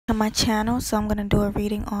On my channel, so I'm gonna do a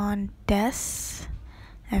reading on Des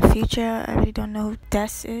and Future. I really don't know who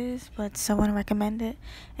Des is, but someone recommended.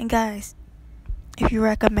 And guys, if you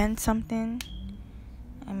recommend something,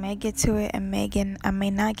 I may get to it, and I may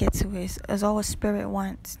not get to it. As always, Spirit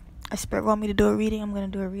wants. If Spirit want me to do a reading, I'm gonna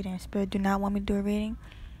do a reading. If Spirit do not want me to do a reading,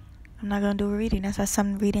 I'm not gonna do a reading. That's why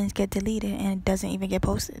some readings get deleted and it doesn't even get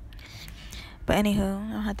posted. But anywho,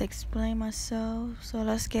 I don't have to explain myself, so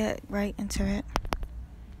let's get right into it.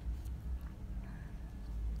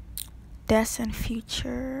 Des and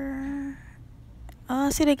Future.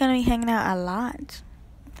 I see they're gonna be hanging out a lot,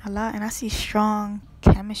 and I see strong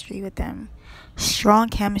chemistry with them. Strong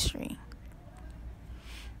chemistry.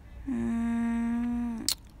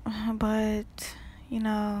 But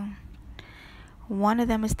one of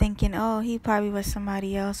them is thinking, oh, he probably was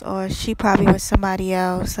somebody else, or she probably was somebody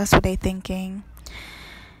else. That's what they thinking.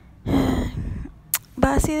 But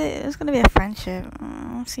I see that it's gonna be a friendship.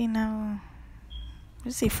 I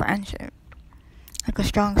see friendship, like a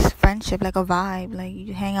strong friendship, like a vibe. Like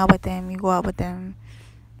you hang out with them, you go out with them.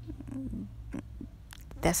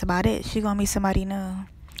 That's about it. She gonna meet somebody new.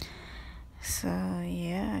 So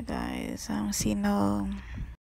yeah, guys, I don't see no